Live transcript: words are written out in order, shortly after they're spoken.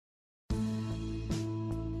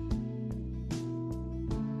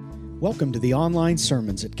Welcome to the online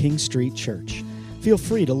sermons at King Street Church. Feel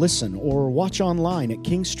free to listen or watch online at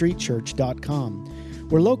kingstreetchurch.com.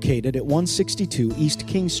 We're located at 162 East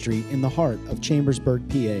King Street in the heart of Chambersburg,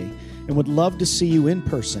 PA, and would love to see you in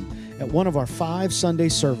person at one of our 5 Sunday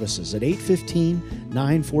services at 8:15,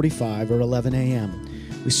 9:45, or 11 a.m.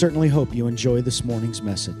 We certainly hope you enjoy this morning's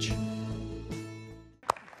message.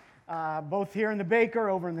 Both here in the Baker,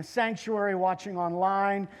 over in the sanctuary, watching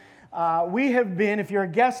online. We have been, if you're a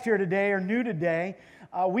guest here today or new today,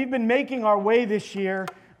 we've been making our way this year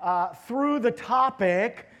through the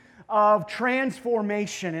topic of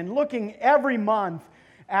transformation and looking every month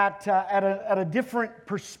at a different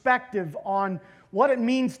perspective on what it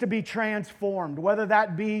means to be transformed, whether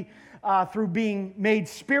that be through being made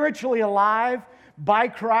spiritually alive by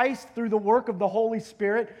Christ through the work of the Holy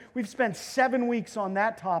Spirit. We've spent 7 weeks on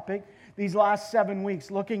that topic, these last 7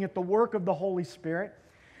 weeks, looking at the work of the Holy Spirit.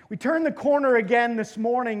 We turn the corner again this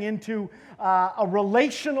morning into a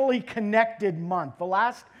relationally connected month, the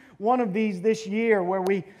last one of these this year, where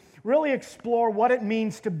we really explore what it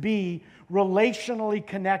means to be relationally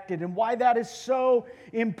connected and why that is so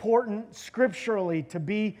important scripturally, to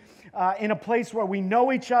be in a place where we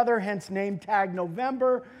know each other, hence name tag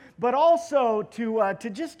November, but also to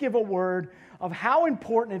just give a word of how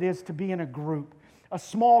important it is to be in a group, a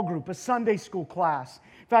small group, a Sunday school class.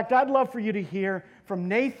 In fact, I'd love for you to hear from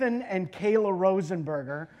Nathan and Kayla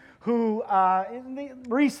Rosenberger, who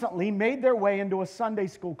recently made their way into a Sunday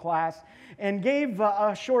school class and gave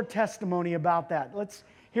a short testimony about that. Let's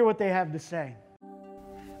hear what they have to say.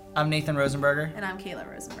 I'm Nathan Rosenberger. And I'm Kayla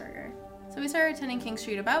Rosenberger. So we started attending King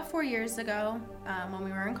Street about 4 years ago when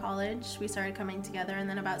we were in college. We started coming together, and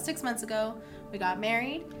then about 6 months ago, we got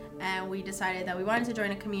married, and we decided that we wanted to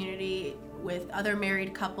join a community with other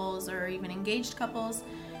married couples or even engaged couples,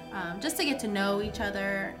 just to get to know each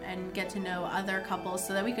other and get to know other couples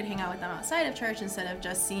so that we could hang out with them outside of church instead of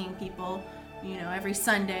just seeing people, every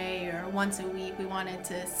Sunday or once a week. We wanted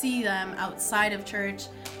to see them outside of church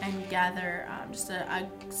and gather just a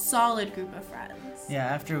solid group of friends.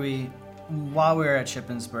 Yeah, while we were at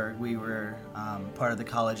Shippensburg, we were part of the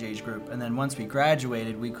college age group, and then once we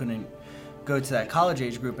graduated, we couldn't go to that college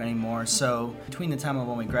age group anymore. So between the time of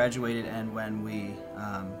when we graduated and when we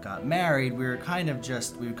got married, we would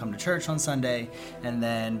come to church on Sunday and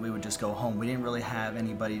then we would just go home. We didn't really have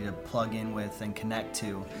anybody to plug in with and connect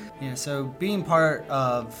to. So being part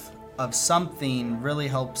of something really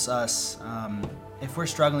helps us. If we're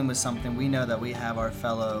struggling with something, we know that we have our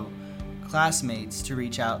fellow classmates to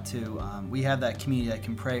reach out to. We have that community that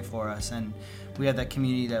can pray for us, and we have that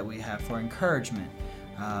community that we have for encouragement.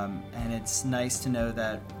 And it's nice to know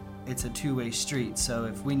that it's a two-way street. So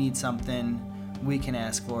if we need something, we can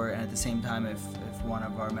ask for it. And at the same time, if one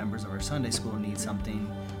of our members of our Sunday school needs something,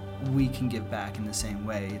 we can give back in the same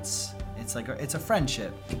way. It's a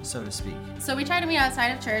friendship, so to speak. So we try to meet outside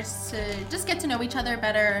of church to just get to know each other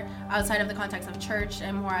better outside of the context of church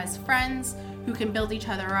and more as friends who can build each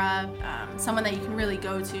other up, someone that you can really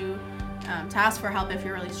go to ask for help if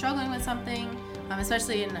you're really struggling with something,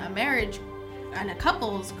 especially in a marriage and a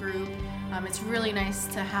couples group. It's really nice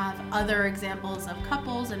to have other examples of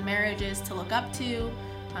couples and marriages to look up to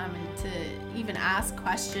and to even ask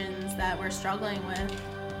questions that we're struggling with.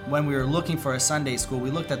 When we were looking for a Sunday school,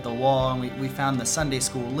 we looked at the wall and we found the Sunday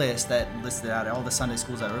school list that listed out all the Sunday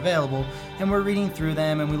schools that were available, and we're reading through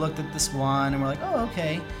them and we looked at this one and we're like, oh,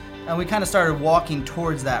 okay. And we kind of started walking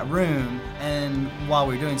towards that room, and while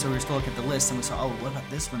we were doing so, we were still looking at the list and we saw, oh, what about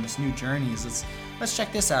this one, this New Journeys? Let's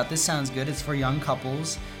check this out. This sounds good. It's for young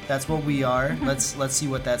couples. That's what we are. Let's see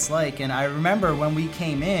what that's like. And I remember when we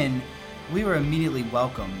came in, we were immediately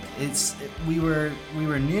welcomed. We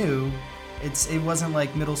were new. It wasn't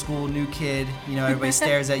like middle school, new kid. Everybody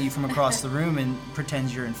stares at you from across the room and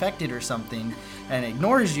pretends you're infected or something and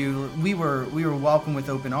ignores you. We were welcomed with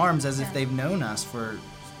open arms as if they've known us for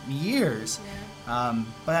years.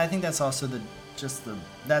 But I think that's also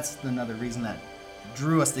that's another reason that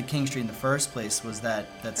drew us to King Street in the first place, was that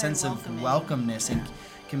sense of welcomeness and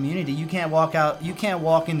community. You can't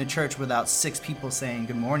walk into church without 6 people saying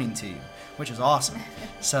good morning to you, which is awesome.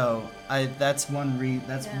 So that's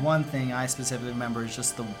one thing I specifically remember, is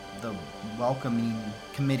just the welcoming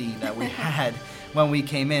committee that we had when we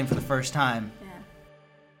came in for the first time. Yeah.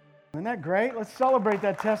 Isn't that great? Let's celebrate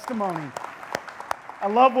that testimony. I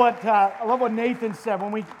love what Nathan said.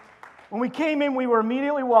 When we came in, we were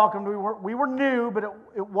immediately welcomed. We were new, but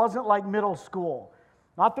it wasn't like middle school.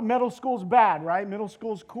 Not that middle school's bad, right? Middle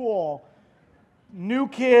school's cool. New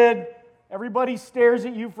kid, everybody stares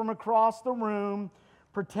at you from across the room,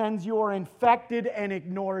 pretends you're infected and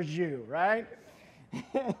ignores you, right?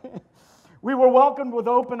 We were welcomed with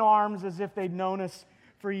open arms as if they'd known us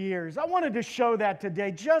for years. I wanted to show that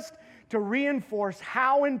today just to reinforce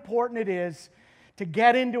how important it is to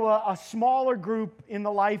get into a smaller group in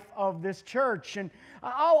the life of this church. And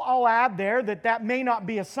I'll add there that may not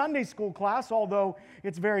be a Sunday school class, although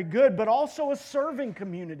it's very good, but also a serving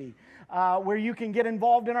community where you can get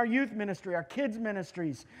involved in our youth ministry, our kids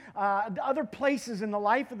ministries, other places in the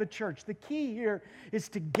life of the church. The key here is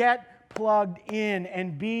to get plugged in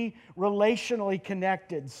and be relationally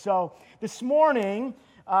connected. So this morning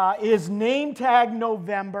is Name Tag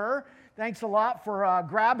November. Thanks a lot for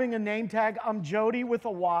grabbing a name tag. I'm Jody with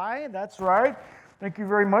a Y. That's right. Thank you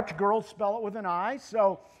very much. Girls spell it with an I.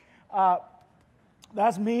 So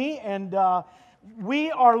that's me. And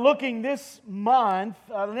we are looking this month,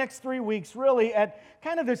 the next 3 weeks, really at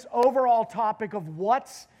kind of this overall topic of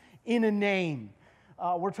what's in a name.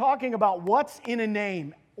 We're talking about what's in a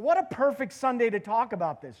name. What a perfect Sunday to talk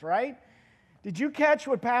about this, right? Did you catch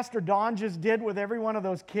what Pastor Don just did with every one of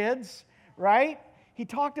those kids, right? He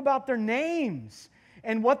talked about their names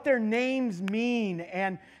and what their names mean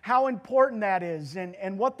and how important that is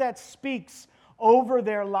and what that speaks over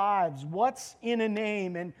their lives. What's in a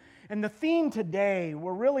name? And the theme today,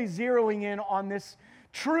 we're really zeroing in on this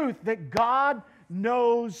truth that God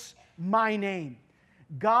knows my name.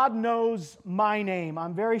 God knows my name.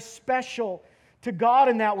 I'm very special to God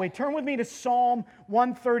in that way. Turn with me to Psalm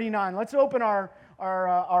 139. Let's open our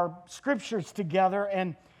scriptures together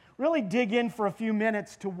and really dig in for a few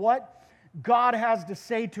minutes to what God has to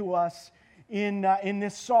say to us in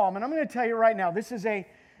this psalm. And I'm going to tell you right now, this is a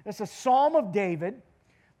psalm of David.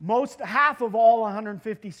 Half of all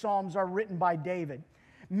 150 psalms are written by David.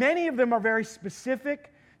 Many of them are very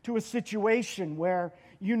specific to a situation where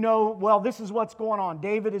you know, well, this is what's going on.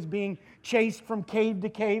 David is being chased from cave to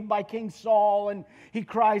cave by King Saul, and he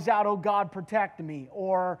cries out, "Oh God, protect me."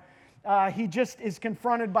 Or he just is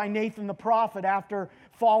confronted by Nathan the prophet after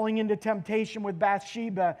falling into temptation with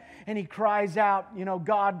Bathsheba, and he cries out,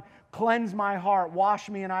 "God, cleanse my heart, wash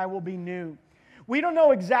me, and I will be new." We don't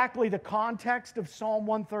know exactly the context of Psalm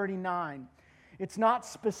 139. It's not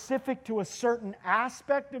specific to a certain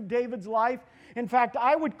aspect of David's life. In fact,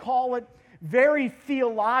 I would call it very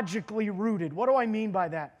theologically rooted. What do I mean by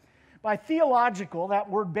that? By theological, that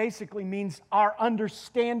word basically means our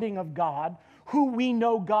understanding of God, who we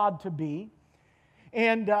know God to be,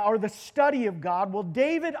 and or the study of God. Well,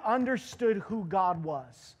 David understood who God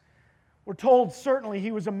was. We're told certainly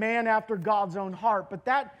he was a man after God's own heart, but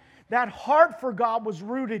that heart for God was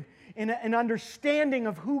rooted in an understanding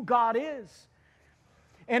of who God is.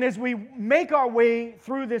 And as we make our way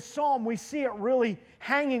through this psalm, we see it really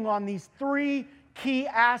hanging on these three key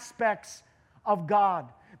aspects of God.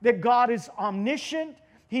 That God is omniscient,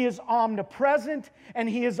 He is omnipresent, and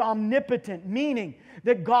He is omnipotent, meaning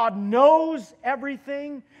that God knows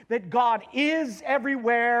everything, that God is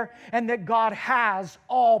everywhere, and that God has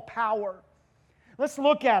all power. Let's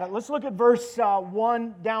look at it. Let's look at verse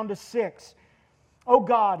 1 down to 6. "Oh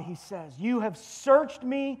God," he says, "you have searched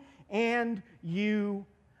me and you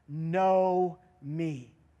know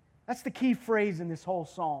me." That's the key phrase in this whole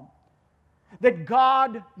psalm. That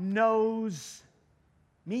God knows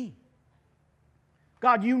me.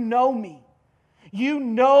 God, you know me. You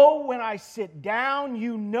know when I sit down.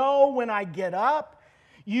 You know when I get up.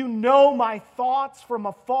 You know my thoughts from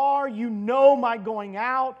afar. You know my going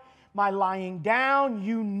out, my lying down.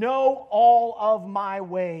 You know all of my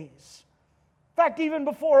ways. In fact, even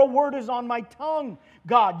before a word is on my tongue,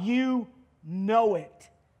 God, you know it.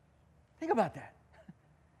 Think about that.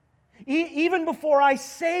 Even before I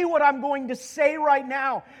say what I'm going to say right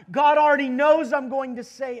now, God already knows I'm going to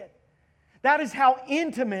say it. That is how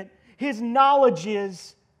intimate His knowledge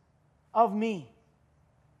is of me.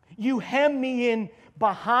 You hem me in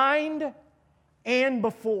behind and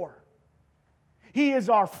before. He is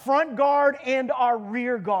our front guard and our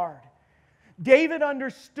rear guard. David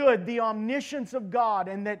understood the omniscience of God,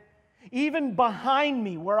 and that even behind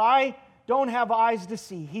me, where I don't have eyes to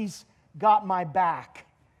see, He's got my back.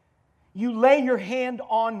 You lay your hand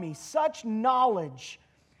on me. Such knowledge.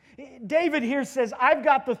 David here says, I've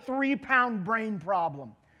got the 3-pound brain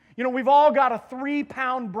problem. We've all got a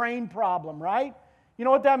 3-pound brain problem, right? You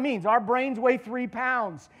know what that means? Our brains weigh 3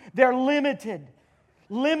 pounds. They're limited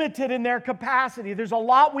in their capacity. There's a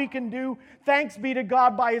lot we can do, thanks be to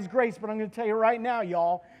God by His grace. But I'm going to tell you right now,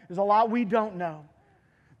 y'all, there's a lot we don't know.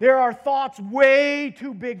 There are thoughts way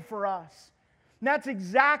too big for us. And that's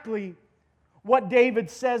exactly what David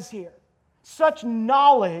says here. Such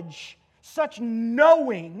knowledge, such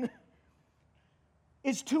knowing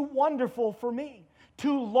is too wonderful for me,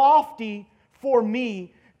 too lofty for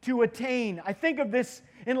me to attain. I think of this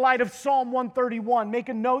in light of Psalm 131. Make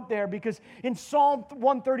a note there, because in Psalm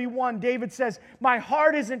 131, David says, "My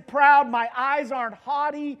heart isn't proud, my eyes aren't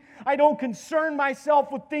haughty. I don't concern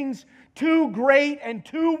myself with things too great and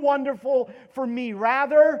too wonderful for me.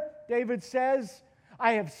 Rather," David says,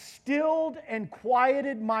 "I have stilled and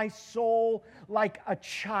quieted my soul like a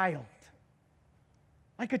child."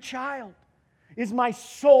 Like a child is my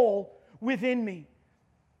soul within me,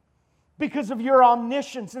 because of your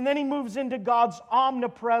omniscience. And then he moves into God's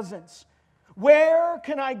omnipresence. Where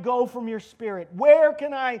can I go from your Spirit? Where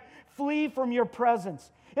can I flee from your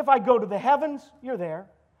presence? If I go to the heavens, you're there.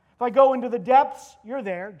 If I go into the depths, you're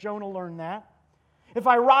there. Jonah learned that. If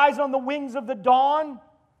I rise on the wings of the dawn,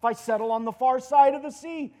 if I settle on the far side of the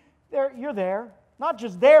sea, you're there. Not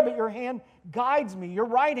just there, but your hand guides me, your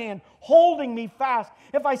right hand holding me fast.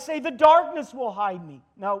 If I say the darkness will hide me,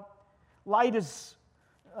 no, light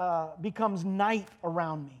becomes night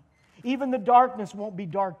around me. Even the darkness won't be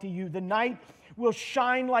dark to you. The night will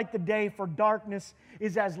shine like the day, for darkness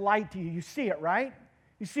is as light to you. You see it, right?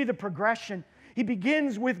 You see the progression. He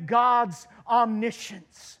begins with God's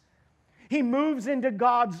omniscience. He moves into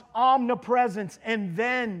God's omnipresence, and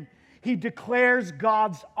then he declares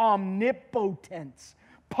God's omnipotence,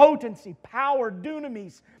 potency, power,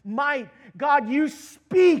 dunamis, might. God, you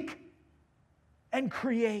speak and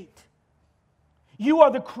create. You are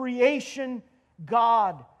the creation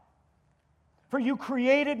God. For you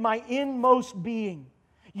created my inmost being.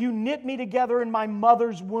 You knit me together in my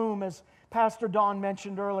mother's womb, as Pastor Don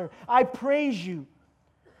mentioned earlier. I praise you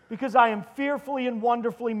because I am fearfully and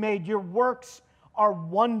wonderfully made. Your works are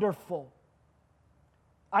wonderful.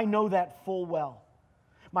 I know that full well.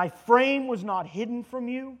 My frame was not hidden from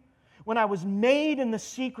you when I was made in the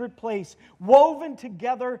secret place, woven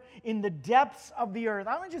together in the depths of the earth.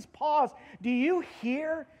 I want to just pause. Do you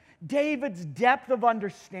hear David's depth of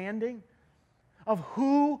understanding of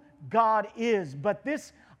who God is? But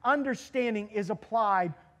this understanding is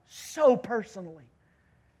applied so personally.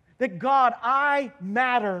 That God, I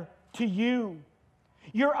matter to you.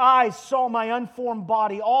 Your eyes saw my unformed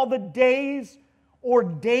body, all the days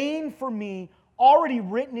ordained for me, already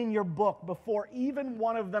written in your book before even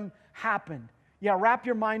one of them happened. Yeah, wrap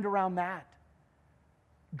your mind around that.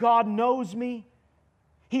 God knows me.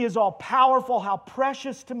 He is all powerful. How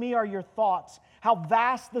precious to me are your thoughts. How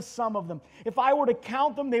vast the sum of them. If I were to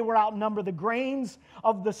count them, they would outnumber the grains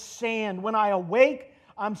of the sand. When I awake,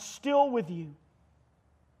 I'm still with you.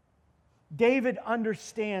 David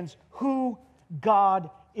understands who God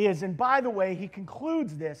is. And by the way, he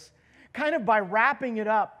concludes this kind of by wrapping it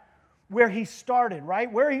up where he started,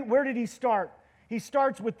 right? Where did he start? He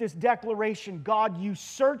starts with this declaration, God, you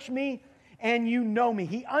search me and you know me.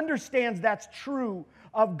 He understands that's true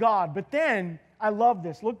of God. But then, I love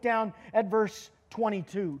this. Look down at verse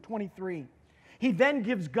 23. He then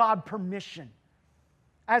gives God permission,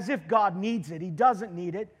 as if God needs it. He doesn't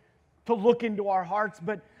need it to look into our hearts.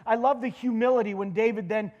 But I love the humility when David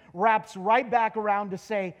then wraps right back around to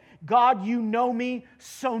say, God, you know me,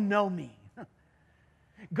 so know me.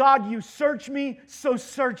 God, you search me, so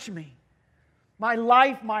search me. My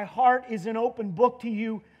life, my heart is an open book to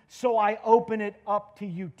you, so I open it up to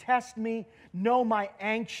you. Test me, know my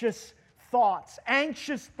anxious thoughts.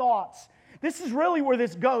 Anxious thoughts. This is really where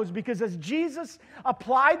this goes, because as Jesus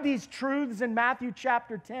applied these truths in Matthew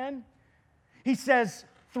chapter 10, he says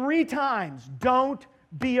 3 times, don't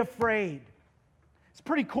be afraid. It's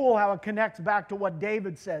pretty cool how it connects back to what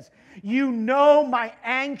David says. You know my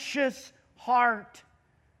anxious heart.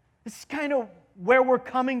 This is kind of where we're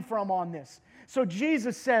coming from on this. So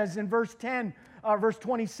Jesus says in verse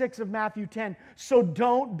 26 of Matthew 10, so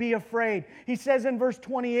don't be afraid. He says in verse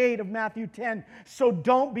 28 of Matthew 10, so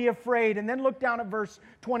don't be afraid. And then look down at verse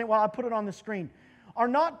 20. Well, I'll put it on the screen. Are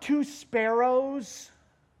not 2 sparrows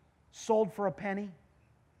sold for a penny?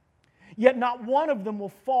 Yet not one of them will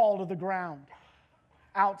fall to the ground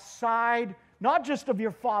outside, not just of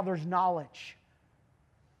your Father's knowledge,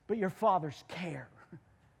 but your Father's care.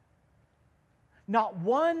 Not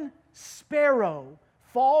one sparrow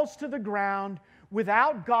falls to the ground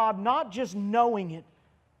without God not just knowing it,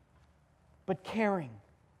 but caring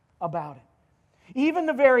about it. Even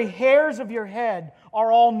the very hairs of your head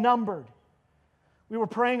are all numbered. We were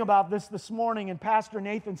praying about this morning, and Pastor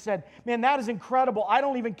Nathan said, man, that is incredible. I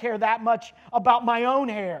don't even care that much about my own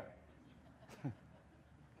hair.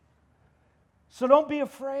 So don't be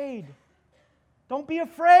afraid. Don't be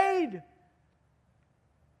afraid.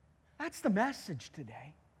 That's the message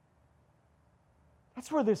today.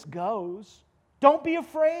 That's where this goes. Don't be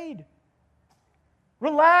afraid.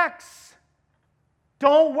 Relax.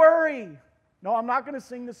 Don't worry. No, I'm not going to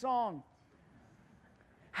sing the song.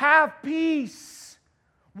 Have peace.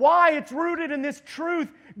 Why? It's rooted in this truth.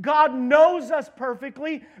 God knows us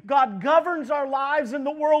perfectly. God governs our lives in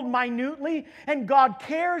the world minutely. And God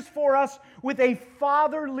cares for us with a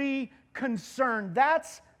fatherly concern.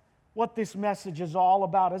 That's what this message is all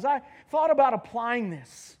about. As I thought about applying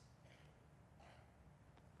this,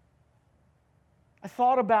 I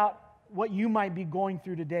thought about what you might be going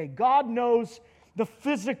through today. God knows the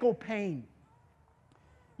physical pain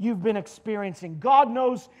you've been experiencing. God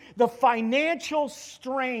knows the financial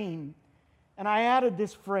strain. And I added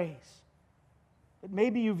this phrase that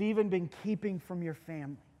maybe you've even been keeping from your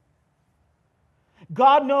family.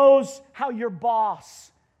 God knows how your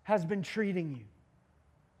boss has been treating you.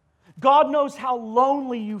 God knows how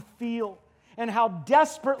lonely you feel and how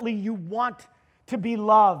desperately you want to be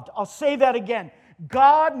loved. I'll say that again.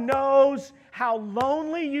 God knows how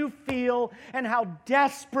lonely you feel and how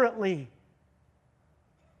desperately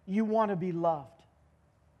you want to be loved.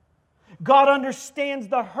 God understands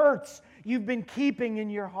the hurts you've been keeping in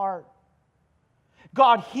your heart.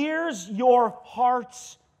 God hears your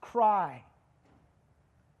heart's cry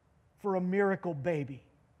for a miracle baby.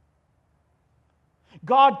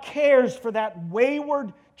 God cares for that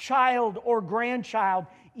wayward child or grandchild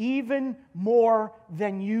even more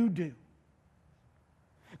than you do.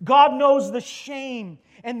 God knows the shame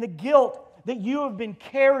and the guilt that you have been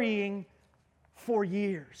carrying for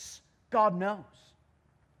years. God knows.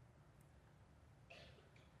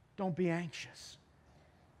 Don't be anxious.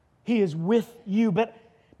 He is with you.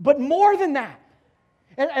 But more than that,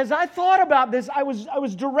 as I thought about this, I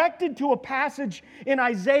was directed to a passage in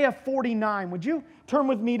Isaiah 49. Would you turn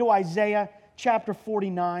with me to Isaiah chapter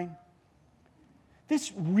 49?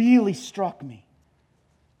 This really struck me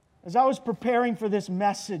as I was preparing for this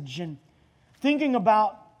message and thinking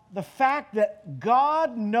about the fact that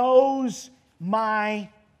God knows my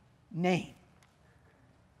name.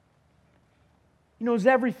 He knows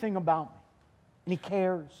everything about me, and He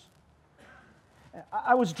cares.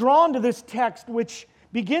 I was drawn to this text, which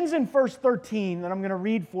begins in verse 13, that I'm going to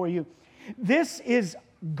read for you. This is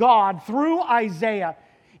God, through Isaiah,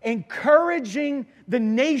 encouraging the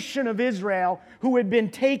nation of Israel who had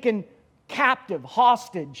been taken captive,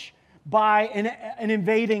 hostage, by an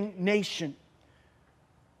invading nation.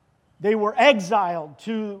 They were exiled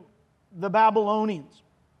to the Babylonians.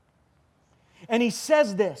 And He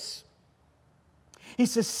says this. He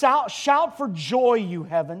says, "Shout for joy, you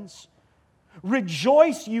heavens.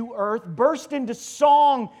 Rejoice, you earth. Burst into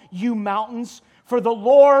song, you mountains. For the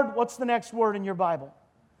Lord," what's the next word in your Bible?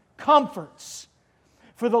 "Comforts."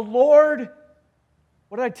 For the Lord,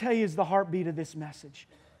 what did I tell you is the heartbeat of this message?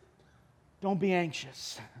 Don't be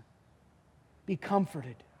anxious. Be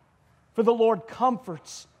comforted. For the Lord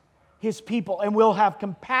comforts His people and will have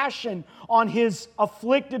compassion on His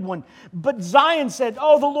afflicted one. But Zion said,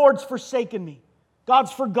 "Oh, the Lord's forsaken me.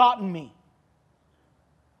 God's forgotten me."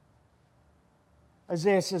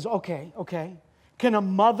 Isaiah says, okay. Can a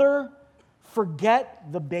mother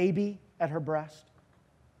forget the baby at her breast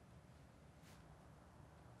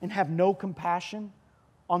and have no compassion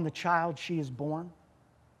on the child she has born?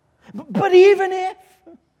 But even if,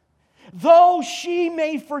 though she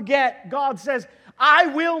may forget, God says, "I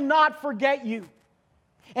will not forget you."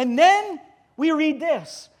 And then we read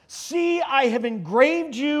this. "See, I have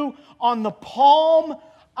engraved you on the palm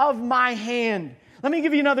of my hand." Let me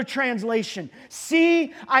give you another translation.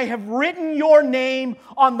 "See, I have written your name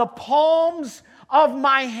on the palms of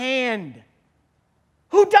my hand."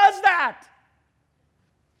 Who does that?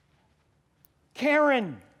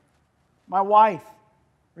 Karen, my wife.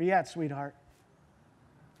 Where you at, sweetheart?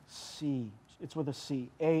 C. It's with a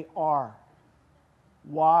C. A-R-Y-N.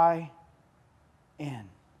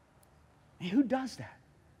 Hey, who does that?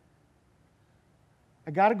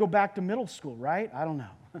 I got to go back to middle school, right? I don't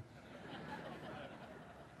know.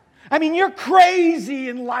 I mean, you're crazy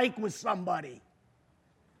in like with somebody.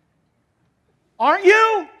 Aren't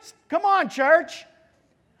you? Come on, church.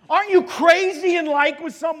 Aren't you crazy in like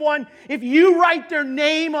with someone if you write their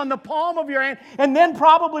name on the palm of your hand, and then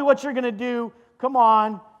probably what you're going to do, come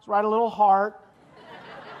on, let's write a little heart.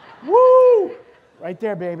 Woo! Right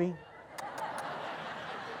there, baby.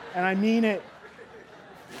 And I mean it.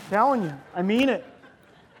 I'm telling you, I mean it.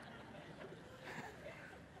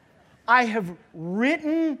 I have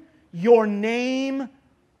written your name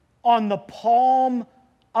on the palm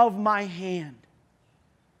of my hand.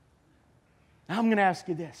 Now I'm going to ask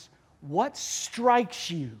you this. What strikes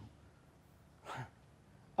you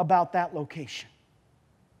about that location?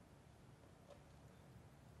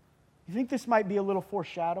 You think this might be a little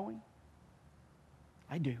foreshadowing?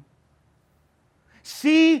 I do.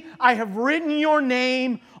 See, I have written your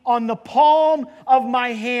name on the palm of my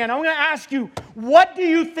hand. I'm going to ask you, what do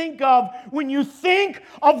you think of when you think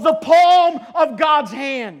of the palm of God's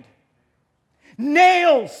hand?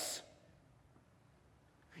 Nails.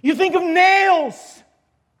 You think of nails.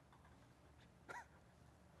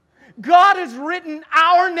 God has written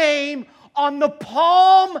our name on the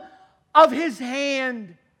palm of His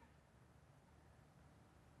hand.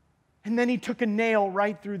 And then He took a nail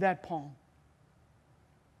right through that palm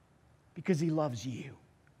because He loves you.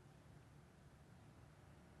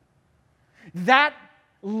 That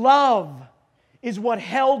love is what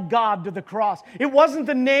held God to the cross. It wasn't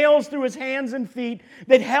the nails through His hands and feet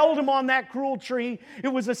that held Him on that cruel tree. It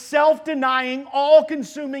was a self-denying,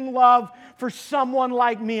 all-consuming love for someone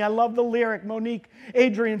like me. I love the lyric Monique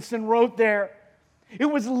Adrianson wrote there. It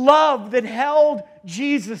was love that held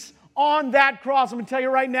Jesus on that cross. I'm going to tell you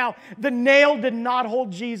right now, the nail did not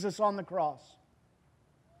hold Jesus on the cross.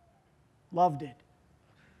 Love did.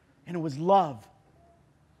 And it was love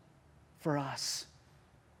for us.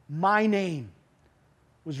 My name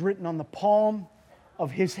was written on the palm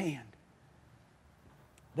of His hand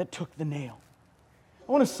that took the nail.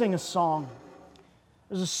 I want to sing a song.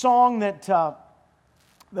 There's a song that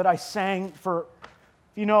I sang for,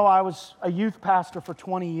 you know, I was a youth pastor for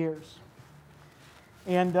 20 years.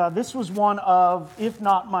 And this was one of, if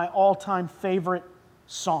not my all-time favorite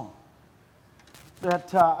song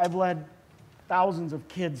that I've led thousands of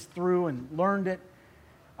kids through and learned it.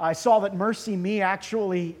 I saw that Mercy Me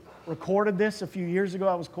actually recorded this a few years ago.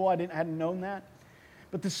 That was cool. I hadn't known that.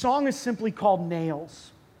 But the song is simply called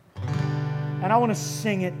Nails. And I want to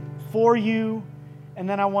sing it for you, and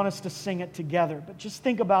then I want us to sing it together. But just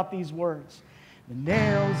think about these words. The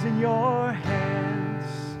nails in your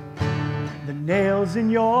hands, the nails in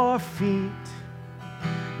your feet,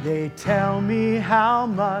 they tell me how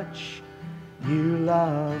much you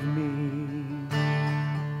love me.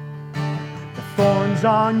 The thorns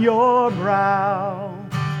on your brow,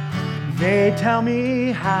 they tell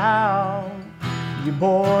me how you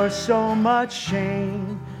bore so much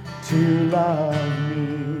shame to love me.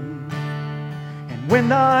 And when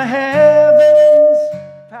the heavens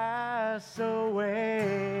pass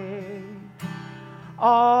away,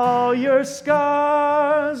 all your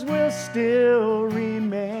scars will still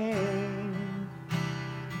remain,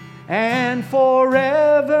 and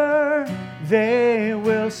forever they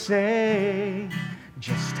will say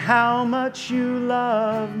just how much you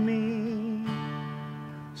love me.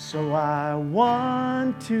 So I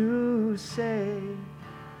want to say,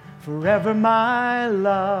 forever my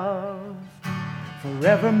love,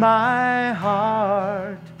 forever my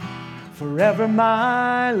heart, forever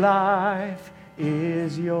my life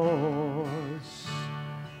is yours.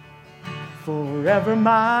 Forever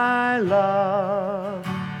my love,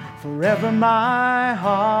 forever my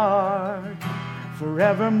heart,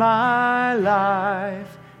 forever my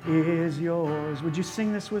life is yours. Would you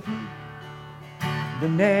sing this with me? The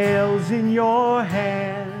nails in your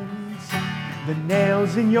hands, the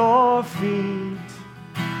nails in your feet,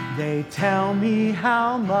 they tell me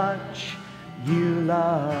how much you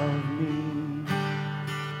love me.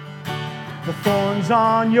 The thorns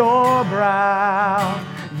on your brow,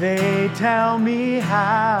 they tell me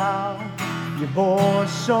how you bore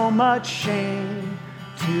so much shame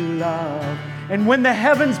to love. And when the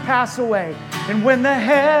heavens pass away, and when the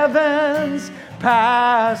heavens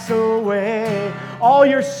pass away, all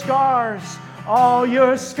your scars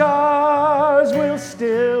will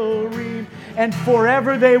still remain. And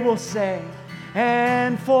forever they will say,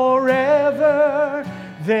 and forever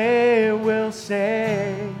they will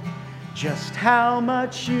say just how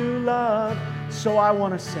much you love. So I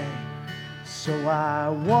want to say, so I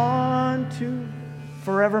want to,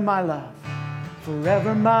 forever my love,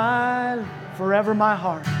 forever my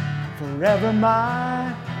heart, forever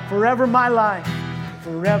my life,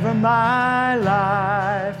 forever my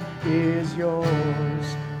life is yours.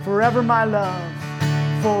 Forever my love,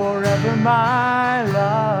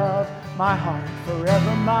 my heart,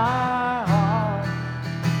 forever my heart,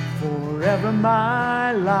 forever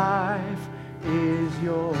my life is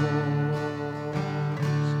yours,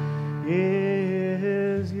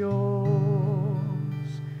 is yours.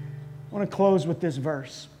 I want to close with this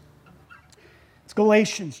verse. It's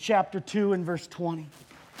Galatians chapter 2 and verse 20.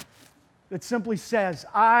 It simply says,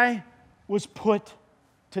 I was put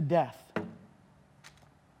to death.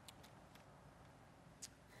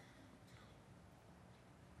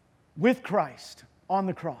 With Christ on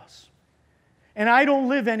the cross. And I don't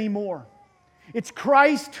live anymore. It's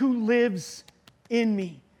Christ who lives in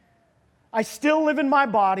me. I still live in my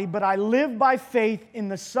body, but I live by faith in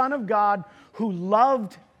the Son of God who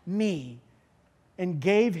loved me and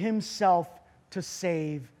gave himself to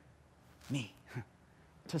save me.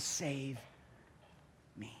 To save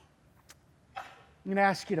me. I'm going to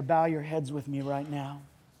ask you to bow your heads with me right now.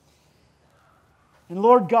 And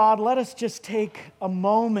Lord God, let us just take a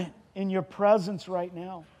moment in your presence right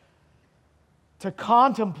now to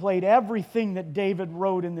contemplate everything that David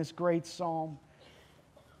wrote in this great psalm.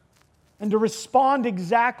 And to respond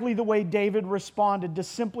exactly the way David responded, to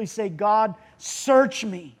simply say, God, search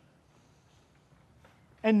me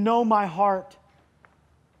and know my heart.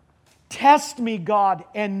 Test me, God,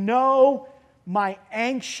 and know my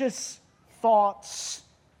anxious thoughts.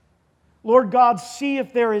 Lord God, see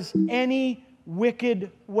if there is any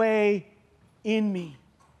wicked way in me.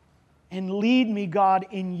 And lead me, God,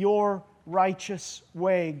 in your righteous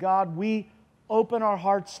way. God, we open our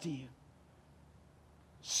hearts to you.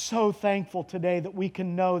 So thankful today that we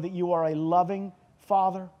can know that you are a loving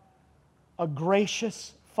Father, a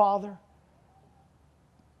gracious Father.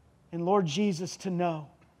 And Lord Jesus, to know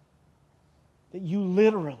that you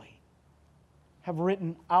literally have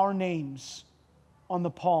written our names on the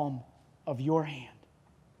palm of your hand.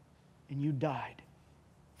 And you died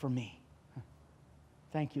for me.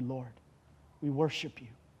 Thank you, Lord. We worship you.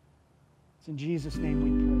 It's in Jesus' name we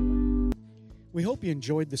pray. We hope you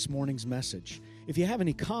enjoyed this morning's message. If you have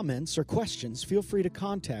any comments or questions, feel free to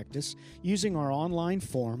contact us using our online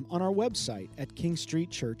form on our website at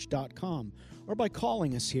kingstreetchurch.com or by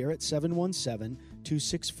calling us here at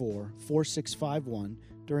 717-264-4651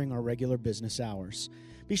 during our regular business hours.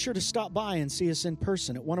 Be sure to stop by and see us in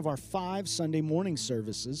person at one of our 5 Sunday morning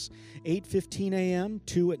services, 8:15 a.m.,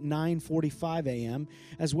 2 at 9:45 a.m.,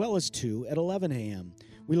 as well as 2 at 11 a.m.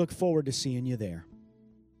 We look forward to seeing you there.